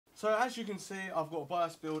So as you can see, I've got a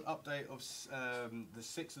BIOS build update of the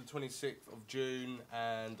 6th and 26th of June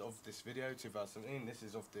and of this video, 2017. This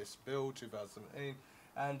is of this build, 2017.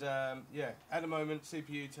 And yeah, at the moment,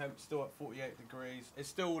 CPU temp still at 48 degrees. It's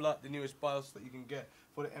still like the newest BIOS that you can get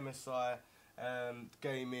for the MSI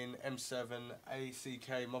gaming M7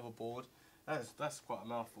 ACK motherboard. That's quite a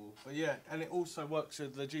mouthful, but yeah, and it also works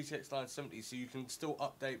with the GTX 970, so you can still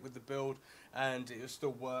update with the build and it'll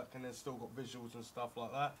still work, and it's still got visuals and stuff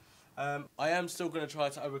like that. I am still going to try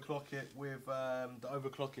to overclock it with the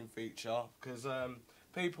overclocking feature, because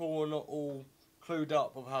people are not all clued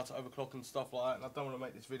up of how to overclock and stuff like that, and I don't want to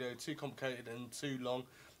make this video too complicated and too long.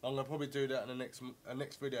 I'm going to probably do that in the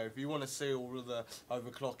next video. If you want to see all of the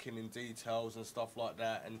overclocking in details and stuff like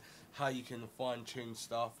that, and how you can fine tune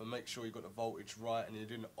stuff and make sure you've got the voltage right, and you're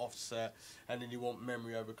doing the offset, and then you want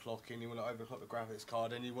memory overclocking, you want to overclock the graphics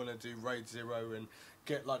card, and you want to do RAID 0 and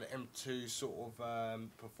get like the M2 sort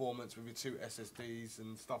of performance with your two SSDs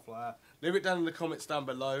and stuff like that. Leave it down in the comments down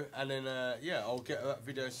below, and then yeah, I'll get that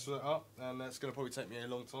video set up, and that's going to probably take me a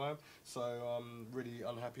long time, so I'm really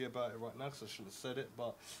unhappy about it right now because I shouldn't have said it,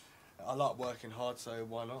 but I like working hard, so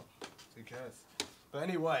why not? Who cares? But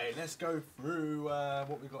anyway, let's go through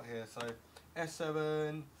what we got here. So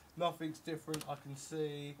S7, nothing's different, I can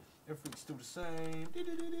see. Everything's still the same.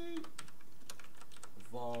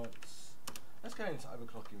 Advanced. Let's go into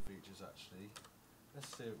overclocking features actually.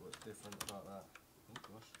 Let's see what's different about that.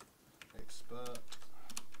 Oh gosh. Expert.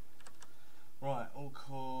 Right, all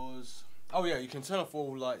cores. Oh yeah, you can turn off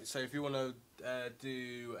all, like, say if you want to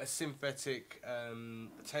do a synthetic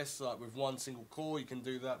test like with one single core, you can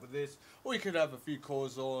do that with this, or you could have a few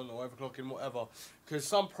cores on or overclocking, whatever, because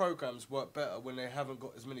some programs work better when they haven't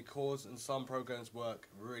got as many cores, and some programs work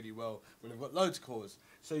really well when they've got loads of cores.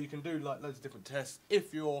 So you can do like loads of different tests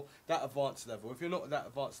if you're that advanced level. If you're not at that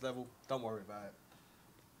advanced level, don't worry about it.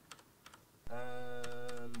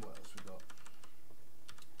 What else we got?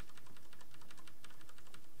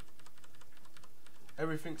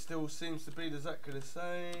 Everything still seems to be exactly the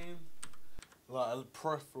same. Like a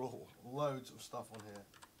peripheral, loads of stuff on here.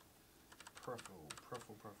 Peripheral.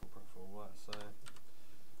 Right, so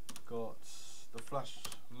got the flash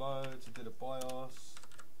mode to do the BIOS.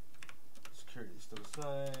 Security is still the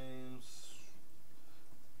same.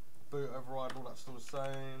 Boot override, all that's still the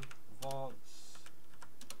same. Advanced.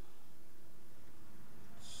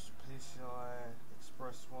 PCI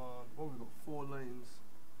Express one. What have we got? 4 lanes.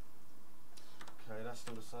 Okay, that's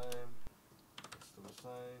still the same. That's still the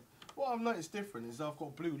same. What I've noticed different is I've got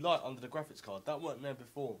a blue light under the graphics card. That weren't there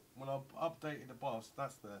before. When I updated the BIOS,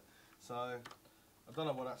 that's there. So I don't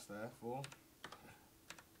know what that's there for.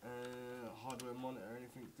 Hardware monitor,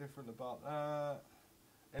 anything different about that?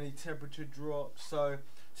 Any temperature drops? So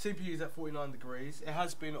CPU is at 49 degrees. It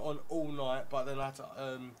has been on all night, but then I had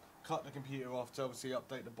to cut the computer off to obviously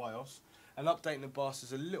update the BIOS. And updating the BIOS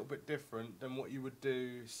is a little bit different than what you would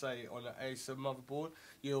do, say, on an ACK motherboard.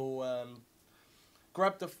 You'll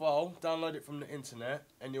grab the file, download it from the internet,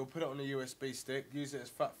 and you'll put it on a USB stick, use it as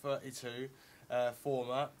FAT32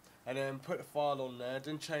 format, and then put the file on there,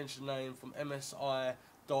 then change the name from MSI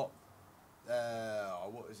dot,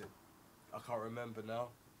 what is it? I can't remember now.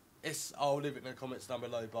 I'll leave it in the comments down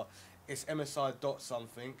below, but it's MSI dot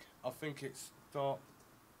something. I think it's dot,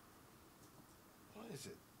 what is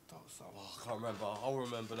it? Oh, I can't remember. I'll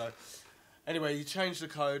remember though. Anyway, you change the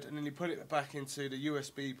code and then you put it back into the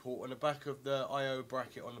USB port on the back of the I/O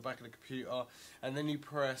bracket on the back of the computer, and then you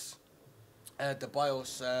press the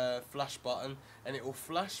BIOS flash button, and it will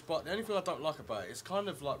flash. But the only thing I don't like about it, it's kind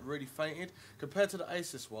of like really fainted compared to the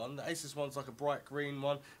Asus one. The Asus one's like a bright green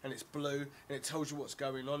one, and it's blue, and it tells you what's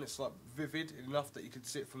going on. It's like vivid enough that you can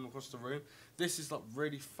see it from across the room. This is like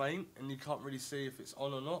really faint, and you can't really see if it's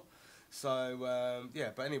on or not. So yeah,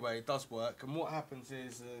 but anyway, it does work. And what happens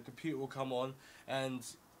is the computer will come on, and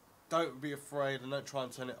don't be afraid and don't try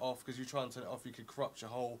and turn it off, because you try and turn it off, you could corrupt your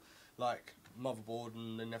whole like motherboard,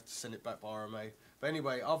 and then you have to send it back by RMA. But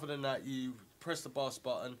anyway, other than that, you press the BIOS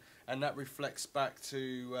button, and that reflects back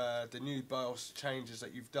to the new BIOS changes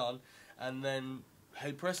that you've done, and then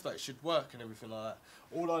hey presto, it should work and everything like that.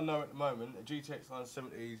 All I know at the moment, a GTX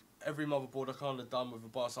 970, every motherboard I kind of done with a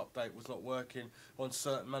BIOS update was not working on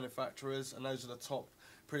certain manufacturers, and those are the top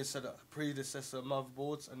predecessor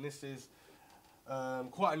motherboards, and this is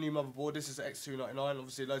quite a new motherboard. This is the X299.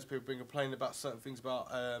 Obviously loads of people have been complaining about certain things about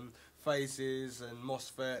phases and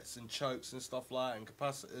MOSFETs and chokes and stuff like that, and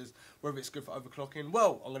capacitors, whether it's good for overclocking.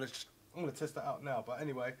 Well, I'm going to test that out now. But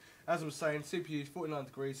anyway, as I'm saying, CPU is 49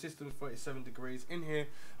 degrees, system is 37 degrees. In here,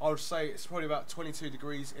 I would say it's probably about 22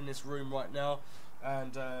 degrees in this room right now.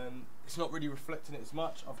 and it's not really reflecting it as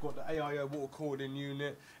much. I've got the AIO water cooling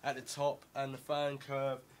unit at the top, and the fan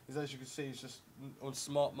curve is, as you can see, is just on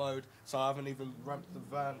smart mode, so I haven't even ramped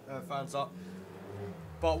the fans up.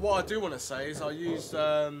 But what I do want to say is I used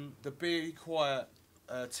the Be Quiet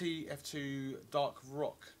TF2 Dark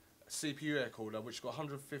Rock CPU air cooler, which got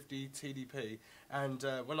 150 TDP, and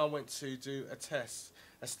when I went to do a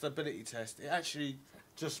stability test, it actually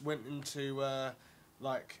just went into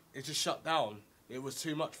like, it just shut down. It was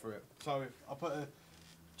too much for it. So I put a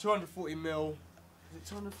 240 mil. Is it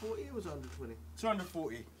 240 or was it 120?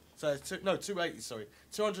 240. So it's 280. Sorry,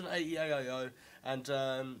 280 AIO, and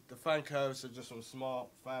the fan curves are just on smart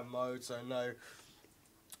fan mode, so no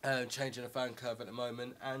changing the fan curve at the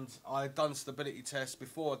moment. And I done stability tests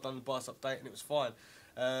before I'd done the BIOS update, and it was fine.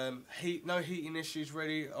 No heating issues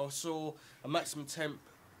really. I saw a maximum temp.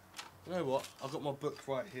 You know what? I've got my book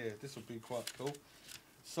right here. This will be quite cool.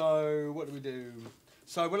 So what do we do?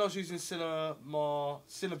 So when I was using Cinebench,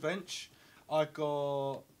 I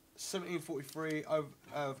got 1743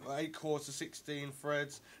 8 cores to 16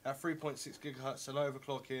 threads at 3.6 GHz and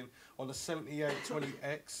overclocking on the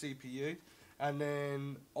 7820X CPU. And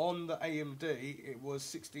then on the AMD, it was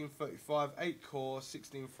 1635 8 cores,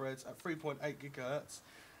 16 threads at 3.8 GHz.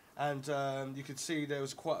 And you could see there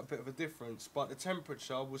was quite a bit of a difference, but the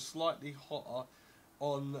temperature was slightly hotter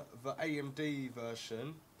on the AMD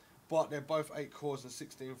version, but they're both 8 cores and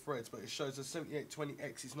 16 threads. But it shows the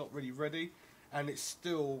 7820X is not really ready, and it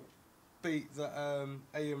still beat the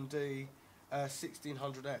AMD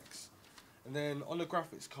 1600X. And then on the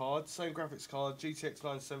graphics card, same graphics card, GTX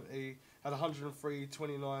 970 had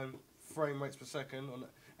 103.29 frame rates per second on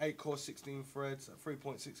 8 core 16 threads at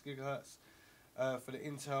 3.6 GHz for the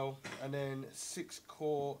Intel, and then 6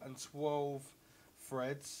 core and 12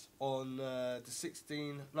 threads on the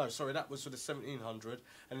 16. No, sorry, that was for the 1700,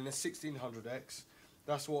 and then the 1600X.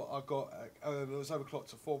 That's what I got. It was overclocked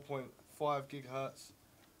to 4.5 GHz,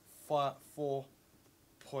 4.05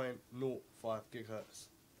 GHz.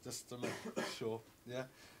 Just to make sure, yeah.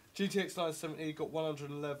 GTX 970 got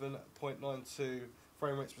 111.92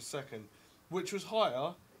 frame rates per second, which was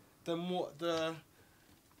higher than what the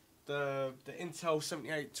Intel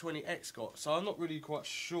 7820X got. So I'm not really quite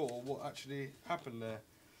sure what actually happened there.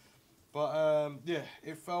 But yeah,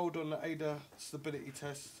 it failed on the ADA stability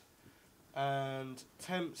test, and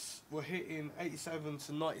temps were hitting 87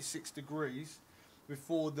 to 96 degrees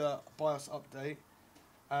before the BIOS update.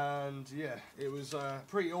 And yeah, it was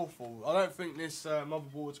pretty awful. I don't think this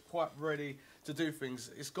motherboard's quite ready to do things.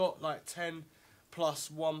 It's got like 10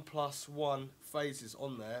 +1+1 phases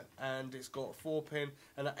on there, and it's got a 4-pin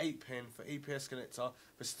and an 8-pin for EPS connector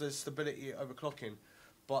for stability overclocking.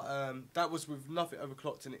 But that was with nothing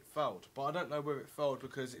overclocked, and it failed. But I don't know whether it failed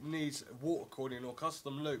because it needs water cooling or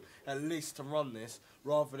custom loop at least to run this,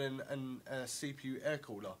 rather than a CPU air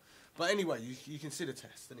cooler. But anyway, you can see the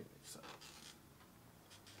test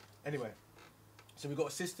anyway. So we've got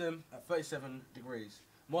a system at 37 degrees,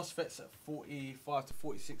 MOSFETs at 45 to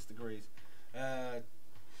 46 degrees. The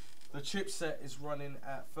chipset is running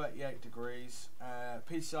at 38 degrees.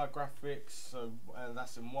 PCI graphics, so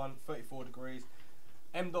that's in 34 degrees.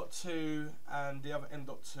 M.2 and the other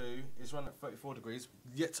M.2 is running at 34 degrees,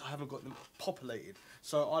 yet I haven't got them populated.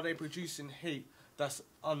 So are they producing heat that's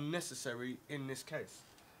unnecessary in this case?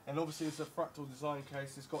 And obviously it's a fractal design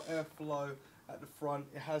case. It's got airflow at the front.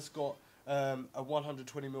 It has got a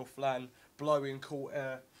 120mm fan blowing cool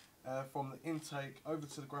air from the intake over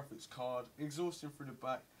to the graphics card, exhausting through the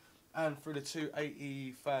back, and through the two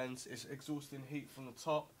AE fans it's exhausting heat from the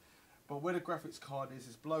top. But where the graphics card is,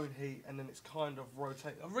 it's blowing heat, and then it's kind of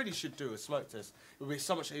rotating. I really should do a smoke test. It would be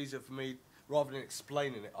so much easier for me, rather than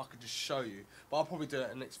explaining it, I could just show you. But I'll probably do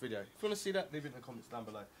that in the next video. If you want to see that, leave it in the comments down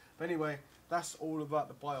below. But anyway, that's all about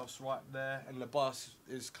the BIOS right there. And the BIOS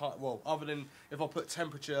is kind of, well, other than if I put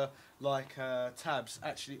temperature like tabs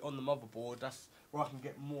actually on the motherboard, that's where I can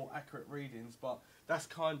get more accurate readings. But that's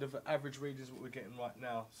kind of average readings what we're getting right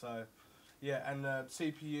now. So yeah, and the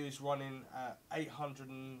CPU is running at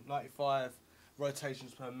 895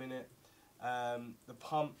 rotations per minute. The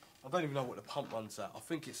pump, I don't even know what the pump runs at. I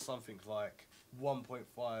think it's something like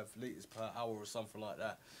 1.5 litres per hour or something like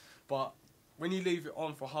that. But when you leave it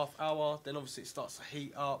on for half hour, then obviously it starts to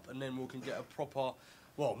heat up, and then we can get a proper,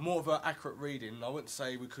 well, more of an accurate reading. I wouldn't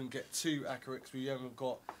say we couldn't get too accurate because we haven't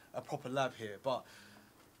got a proper lab here. But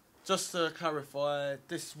just to clarify,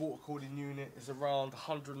 this water cooling unit is around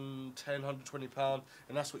 110, 120 pounds,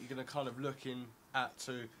 and that's what you're going to kind of looking at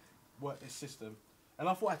to work this system. And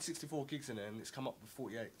I thought I had 64 gigs in it, and it's come up with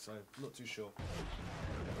 48, so I'm not too sure.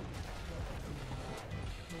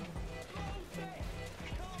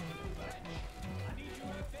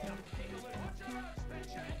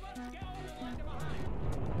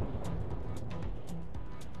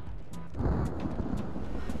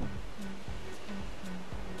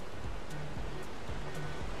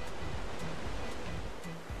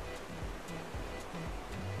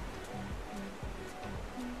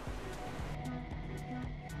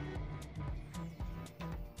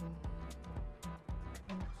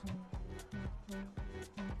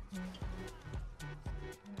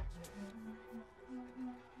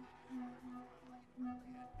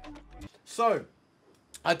 So,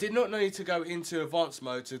 I did not need to go into advanced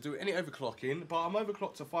mode to do any overclocking, but I'm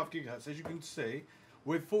overclocked to 5 GHz, as you can see,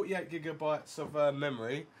 with 48 gigabytes of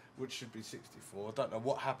memory, which should be 64. I don't know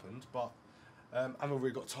what happened, but I haven't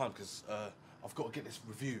really got time because I've got to get this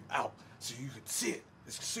review out so you can see it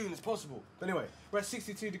as soon as possible. But anyway, we're at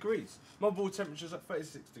 62 degrees. Motherboard temperature's at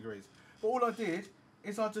 36 degrees. But all I did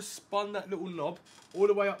is I just spun that little knob all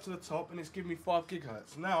the way up to the top and it's giving me 5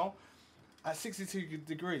 gigahertz. Now, at 62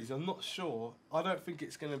 degrees, I'm not sure. I don't think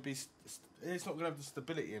it's going to be, it's not going to have the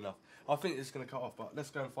stability enough. I think it's going to cut off, but let's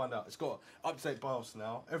go and find out. It's got up-to-date BIOS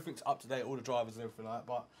now. Everything's up-to-date, all the drivers and everything like that.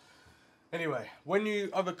 But anyway, when you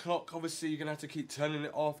overclock, obviously you're going to have to keep turning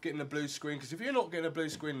it off, getting a blue screen. Because if you're not getting a blue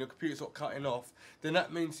screen and your computer's not cutting off, then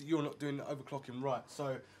that means that you're not doing the overclocking right.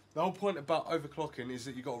 So the whole point about overclocking is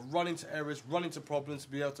that you've got to run into errors, run into problems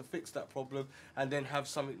to be able to fix that problem and then have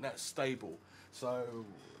something that's stable. So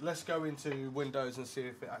let's go into Windows and see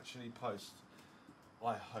if it actually posts.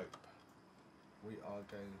 I hope. We are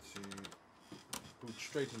going to go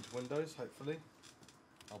straight into Windows, hopefully.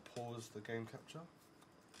 I'll pause the game capture.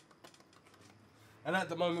 And at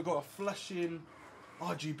the moment we've got a flashing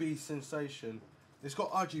RGB sensation. It's got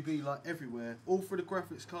RGB like everywhere. All through the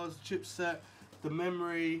graphics cards, the chipset, the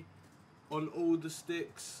memory, on all the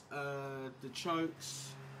sticks, the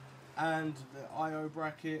chokes, and the I/O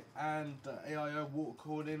bracket, and the AIO water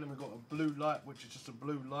cooling, and we've got a blue light, which is just a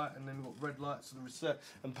blue light, and then we've got red lights for the reset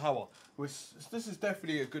and power. This is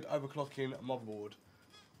definitely a good overclocking motherboard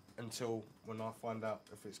until when I find out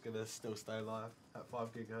if it's going to still stay alive at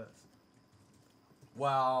 5 gigahertz.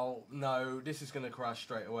 Wow, no, this is going to crash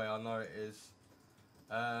straight away, I know it is.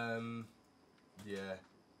 Yeah.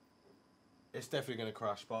 It's definitely going to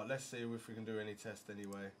crash, but let's see if we can do any test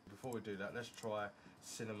anyway. Before we do that, let's try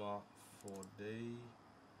Cinema 4D.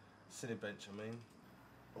 Cinebench, I mean.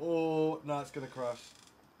 Oh, no, it's going to crash.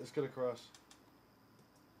 It's going to crash.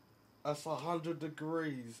 That's 100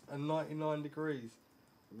 degrees and 99 degrees.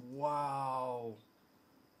 Wow.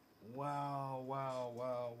 Wow, wow,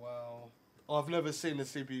 wow, wow. I've never seen the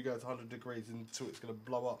CPU go to 100 degrees until it's going to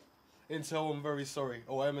blow up. Intel, I'm very sorry.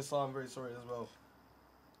 Or MSI, I'm very sorry as well.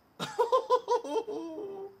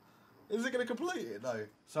 Is it going to complete it? No.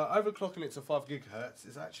 So overclocking it to 5 gigahertz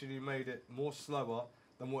has actually made it more slower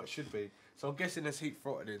than what it should be. So I'm guessing there's heat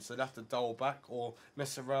throttling, so they'll have to dial back or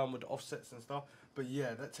mess around with the offsets and stuff. But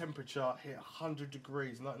yeah, that temperature hit 100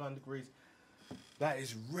 degrees, 99 degrees. That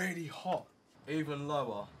is really hot. Even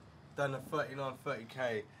lower than the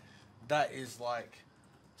 3930K. That is like,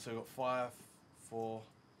 so we've got 5, 4,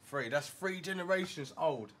 3. That's 3 generations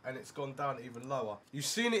old, and it's gone down even lower. You've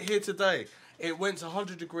seen it here today. It went to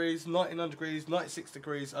 100 degrees, 99 degrees, 96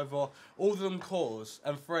 degrees over all of them cores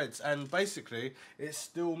and threads, and basically it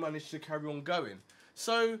still managed to carry on going.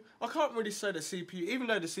 So I can't really say the CPU, even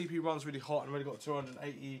though the CPU runs really hot and already got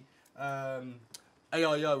 280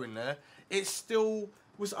 AIO in there, it still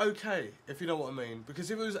was okay, if you know what I mean.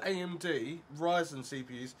 Because if it was AMD, Ryzen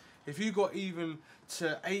CPUs, if you got even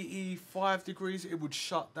to 85 degrees, it would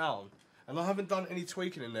shut down. And I haven't done any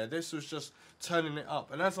tweaking in there. This was just turning it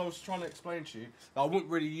up. And as I was trying to explain to you, I wouldn't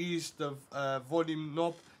really use the volume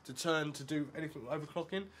knob to do anything with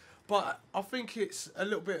overclocking. But I think it's a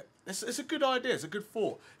little bit, it's a good idea, it's a good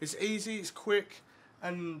thought. It's easy, it's quick,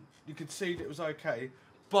 and you could see that it was okay.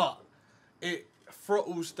 But it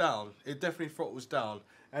throttles down. It definitely throttles down.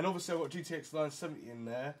 And obviously I've got GTX 970 in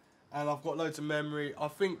there, and I've got loads of memory. I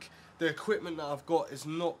think the equipment that I've got is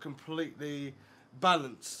not completely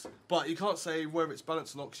balanced, but you can't say whether it's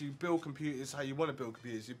balanced or not, because you build computers how you want to build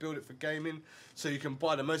computers. You build it for gaming, so you can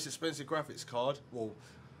buy the most expensive graphics card. Well,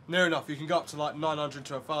 near enough, you can go up to like £900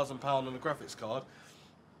 to £1,000 on a graphics card,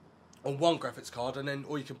 on one graphics card, and then,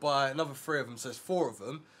 or you can buy another 3 of them, so there's 4 of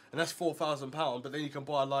them, and that's £4,000, but then you can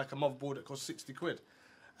buy like a motherboard that costs 60 quid.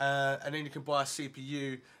 And then you can buy a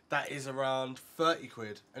CPU that is around 30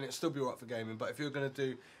 quid, and it'll still be alright for gaming. But if you're going to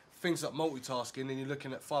do things like multitasking, then you're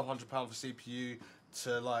looking at £500 for CPU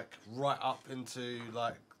to like right up into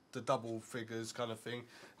like the double figures kind of thing.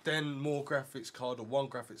 Then more graphics card or one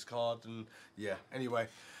graphics card, and yeah. Anyway,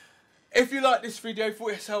 if you like this video,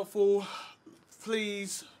 thought it's helpful,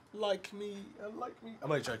 please like me.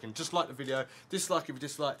 I'm only joking. Just like the video. Dislike if you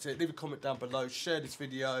disliked it. Leave a comment down below. Share this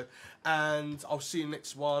video, and I'll see you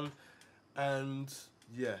next one. And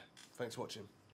yeah, thanks for watching.